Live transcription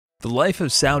The life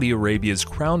of Saudi Arabia's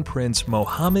Crown Prince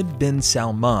Mohammed bin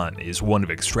Salman is one of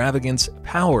extravagance,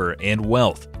 power, and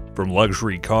wealth. From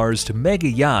luxury cars to mega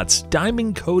yachts,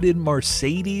 diamond-coated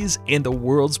Mercedes, and the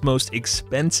world's most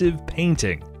expensive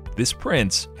painting, this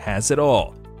prince has it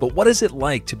all. But what is it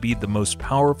like to be the most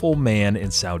powerful man in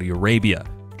Saudi Arabia?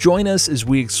 Join us as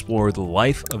we explore the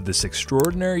life of this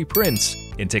extraordinary prince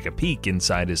and take a peek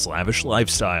inside his lavish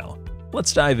lifestyle.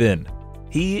 Let's dive in.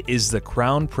 He is the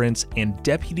Crown Prince and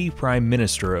Deputy Prime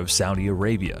Minister of Saudi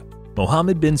Arabia.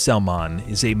 Mohammed bin Salman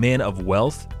is a man of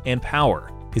wealth and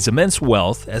power. His immense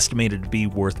wealth, estimated to be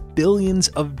worth billions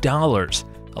of dollars,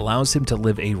 allows him to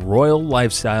live a royal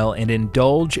lifestyle and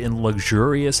indulge in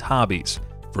luxurious hobbies.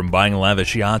 From buying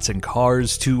lavish yachts and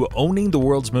cars to owning the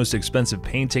world's most expensive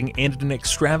painting and an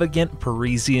extravagant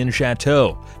Parisian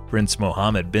chateau, Prince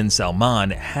Mohammed bin Salman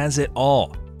has it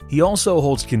all. He also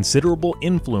holds considerable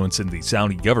influence in the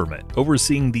Saudi government,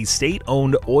 overseeing the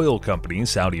state-owned oil company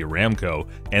Saudi Aramco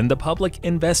and the Public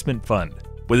Investment Fund.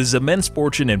 With his immense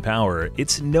fortune and power,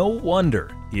 it's no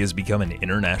wonder he has become an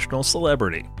international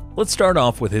celebrity. Let's start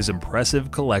off with his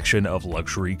impressive collection of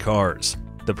luxury cars.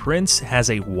 The prince has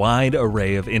a wide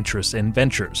array of interests and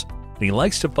ventures, and he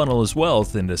likes to funnel his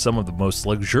wealth into some of the most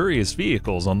luxurious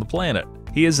vehicles on the planet.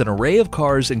 He has an array of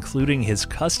cars including his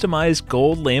customized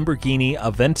gold Lamborghini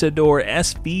Aventador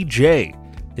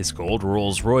SVJ, his gold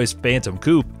Rolls-Royce Phantom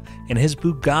Coupe, and his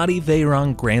Bugatti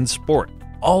Veyron Grand Sport,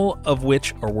 all of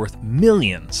which are worth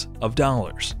millions of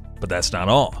dollars. But that's not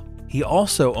all. He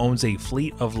also owns a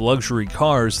fleet of luxury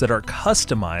cars that are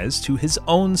customized to his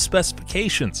own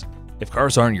specifications. If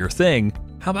cars aren't your thing,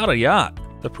 how about a yacht?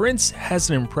 The prince has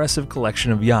an impressive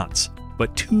collection of yachts,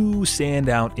 but two stand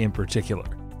out in particular.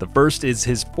 The first is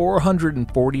his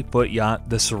 440-foot yacht,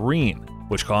 the Serene,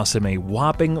 which cost him a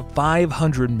whopping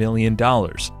 $500 million.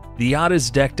 The yacht is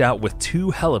decked out with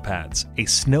two helipads, a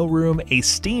snow room, a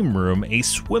steam room, a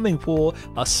swimming pool,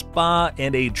 a spa,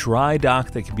 and a dry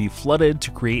dock that can be flooded to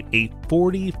create a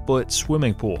 40-foot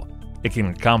swimming pool. It can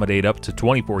accommodate up to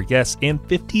 24 guests and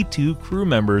 52 crew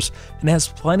members and has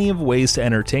plenty of ways to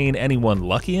entertain anyone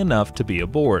lucky enough to be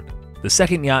aboard. The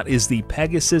second yacht is the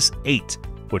Pegasus 8,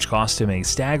 which cost him a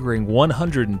staggering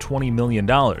 $120 million.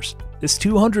 This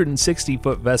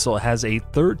 260-foot vessel has a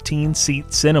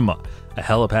 13-seat cinema, a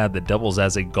helipad that doubles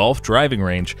as a golf driving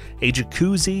range, a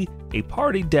jacuzzi, a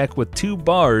party deck with two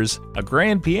bars, a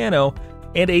grand piano,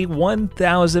 and a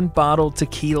 1,000-bottle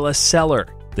tequila cellar.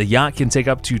 The yacht can take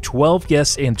up to 12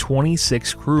 guests and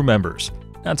 26 crew members.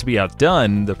 Not to be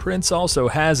outdone, the prince also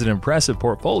has an impressive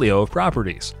portfolio of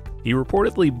properties. He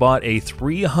reportedly bought a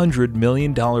 $300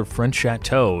 million French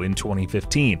chateau in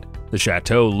 2015. The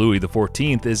Chateau Louis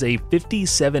XIV is a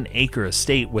 57-acre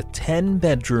estate with 10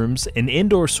 bedrooms, an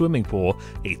indoor swimming pool,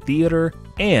 a theater,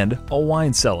 and a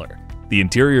wine cellar. The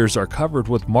interiors are covered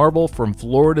with marble from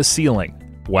floor to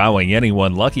ceiling, wowing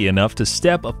anyone lucky enough to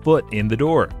step a foot in the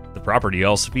door. The property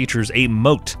also features a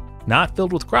moat, not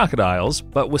filled with crocodiles,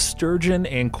 but with sturgeon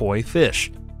and koi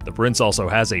fish. The prince also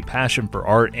has a passion for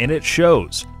art, and it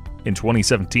shows. In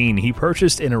 2017, he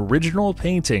purchased an original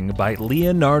painting by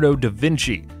Leonardo da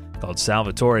Vinci called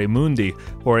Salvatore Mundi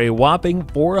for a whopping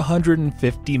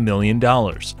 $450 million.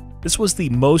 This was the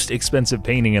most expensive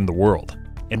painting in the world,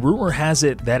 and rumor has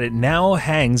it that it now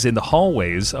hangs in the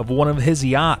hallways of one of his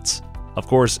yachts. Of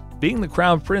course, being the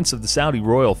crown prince of the Saudi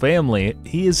royal family,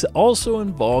 he is also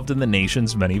involved in the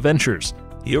nation's many ventures.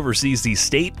 He oversees the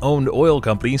state-owned oil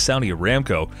company Saudi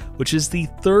Aramco, which is the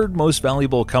third most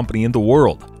valuable company in the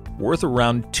world, worth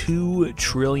around $2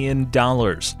 trillion.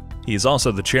 He is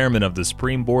also the chairman of the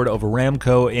Supreme Board of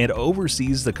Aramco and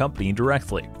oversees the company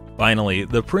directly. Finally,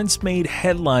 the prince made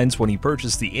headlines when he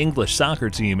purchased the English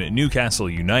soccer team Newcastle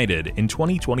United in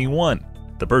 2021.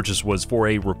 The purchase was for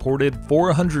a reported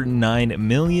 $409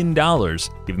 million,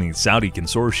 giving the Saudi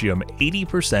consortium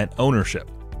 80% ownership.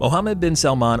 Mohammed bin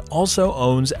Salman also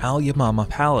owns Al Yamama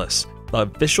Palace, the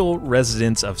official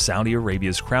residence of Saudi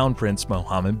Arabia's Crown Prince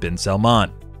Mohammed bin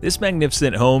Salman. This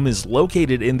magnificent home is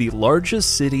located in the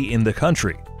largest city in the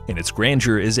country, and its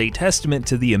grandeur is a testament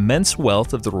to the immense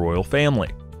wealth of the royal family.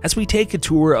 As we take a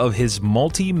tour of his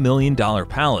multi-million-dollar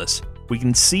palace, we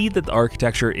can see that the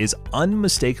architecture is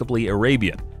unmistakably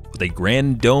Arabian, with a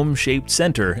grand dome-shaped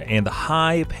center and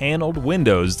high paneled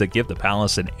windows that give the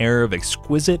palace an air of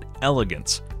exquisite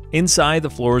elegance. Inside,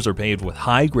 the floors are paved with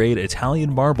high-grade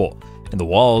Italian marble, and the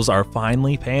walls are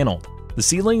finely paneled. The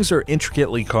ceilings are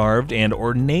intricately carved, and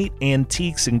ornate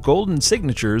antiques and golden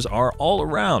signatures are all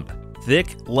around.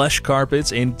 Thick, lush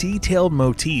carpets and detailed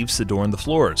motifs adorn the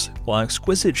floors, while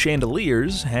exquisite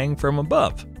chandeliers hang from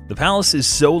above. The palace is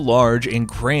so large and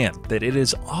grand that it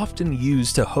is often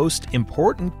used to host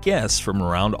important guests from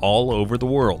around all over the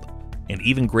world, and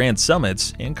even grand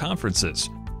summits and conferences.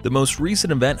 The most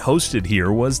recent event hosted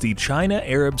here was the China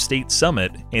Arab State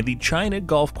Summit and the China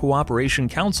Gulf Cooperation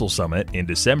Council Summit in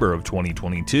December of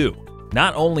 2022.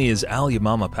 Not only is Al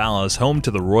Yamama Palace home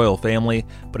to the royal family,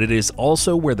 but it is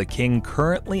also where the king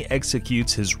currently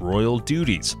executes his royal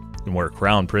duties, and where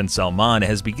Crown Prince Salman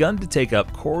has begun to take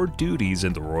up core duties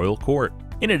in the royal court.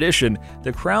 In addition,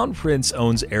 the Crown Prince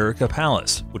owns Erica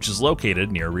Palace, which is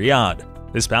located near Riyadh.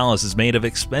 This palace is made of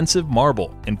expensive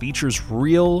marble and features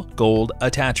real gold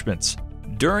attachments.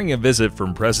 During a visit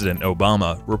from President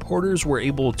Obama, reporters were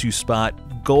able to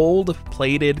spot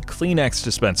gold-plated Kleenex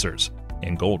dispensers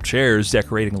and gold chairs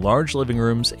decorating large living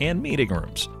rooms and meeting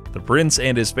rooms. The prince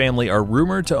and his family are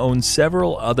rumored to own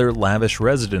several other lavish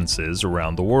residences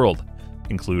around the world,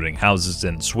 including houses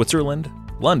in Switzerland,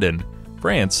 London,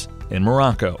 France, and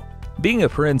Morocco. Being a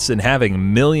prince and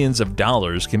having millions of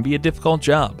dollars can be a difficult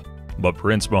job, but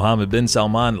Prince Mohammed bin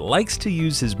Salman likes to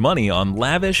use his money on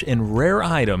lavish and rare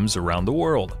items around the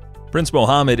world. Prince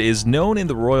Mohammed is known in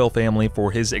the royal family for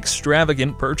his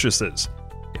extravagant purchases.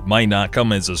 It might not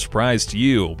come as a surprise to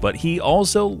you, but he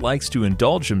also likes to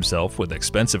indulge himself with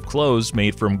expensive clothes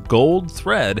made from gold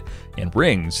thread and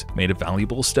rings made of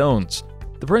valuable stones.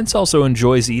 The prince also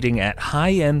enjoys eating at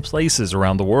high-end places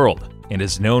around the world and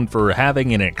is known for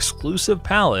having an exclusive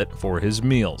palate for his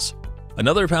meals.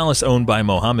 Another palace owned by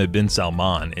Mohammed bin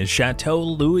Salman is Chateau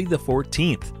Louis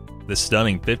XIV. This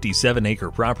stunning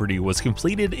 57-acre property was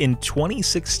completed in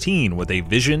 2016 with a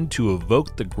vision to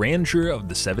evoke the grandeur of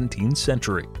the 17th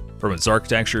century. From its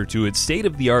architecture to its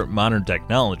state-of-the-art modern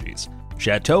technologies,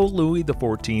 Chateau Louis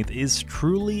XIV is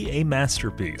truly a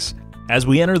masterpiece. As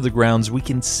we enter the grounds, we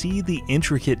can see the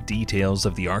intricate details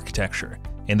of the architecture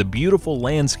and the beautiful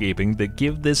landscaping that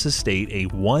give this estate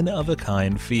a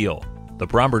one-of-a-kind feel. The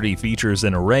property features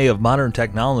an array of modern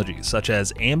technologies such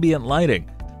as ambient lighting,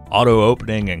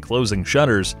 auto-opening and closing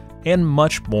shutters, and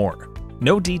much more.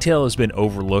 No detail has been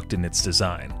overlooked in its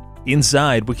design.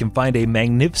 Inside, we can find a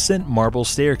magnificent marble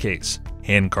staircase,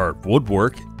 hand-carved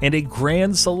woodwork, and a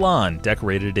grand salon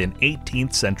decorated in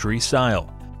 18th century style.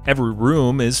 Every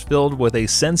room is filled with a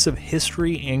sense of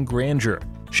history and grandeur.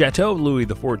 Chateau Louis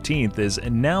XIV is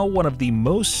now one of the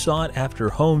most sought-after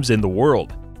homes in the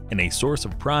world, and a source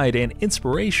of pride and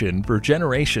inspiration for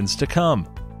generations to come.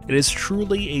 It is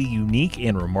truly a unique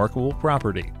and remarkable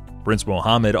property. Prince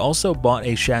Mohammed also bought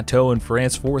a chateau in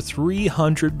France for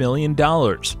 $300 million.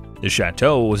 The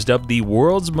chateau was dubbed the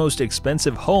world's most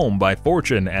expensive home by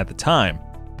Fortune at the time,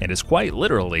 and is quite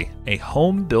literally a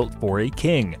home built for a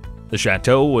king. The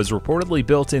chateau was reportedly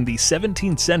built in the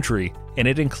 17th century, and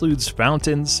it includes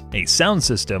fountains, a sound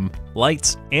system,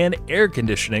 lights, and air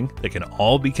conditioning that can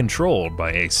all be controlled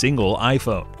by a single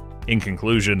iPhone. In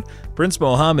conclusion, Prince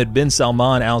Mohammed bin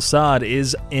Salman Al Saud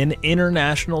is an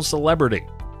international celebrity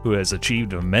who has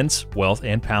achieved immense wealth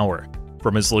and power.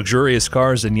 From his luxurious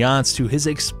cars and yachts to his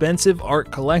expensive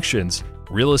art collections,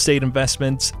 real estate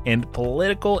investments, and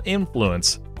political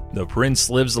influence, the prince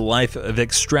lives a life of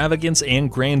extravagance and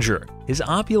grandeur. His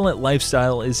opulent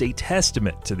lifestyle is a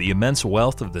testament to the immense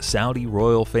wealth of the Saudi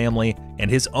royal family and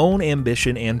his own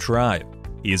ambition and drive.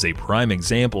 He is a prime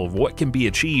example of what can be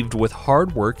achieved with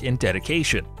hard work and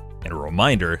dedication, and a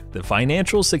reminder that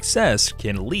financial success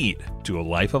can lead to a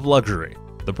life of luxury.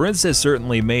 The prince has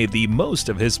certainly made the most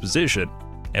of his position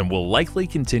and will likely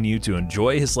continue to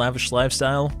enjoy his lavish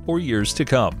lifestyle for years to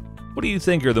come. What do you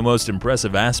think are the most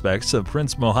impressive aspects of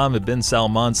Prince Mohammed bin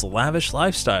Salman's lavish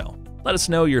lifestyle? Let us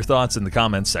know your thoughts in the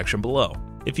comments section below.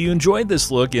 If you enjoyed this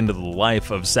look into the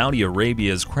life of Saudi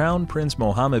Arabia's Crown Prince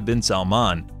Mohammed bin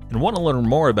Salman and want to learn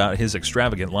more about his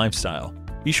extravagant lifestyle,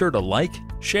 be sure to like,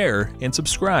 share, and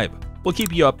subscribe. We'll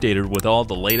keep you updated with all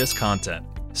the latest content.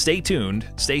 Stay tuned,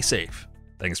 stay safe.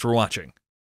 Thanks for watching.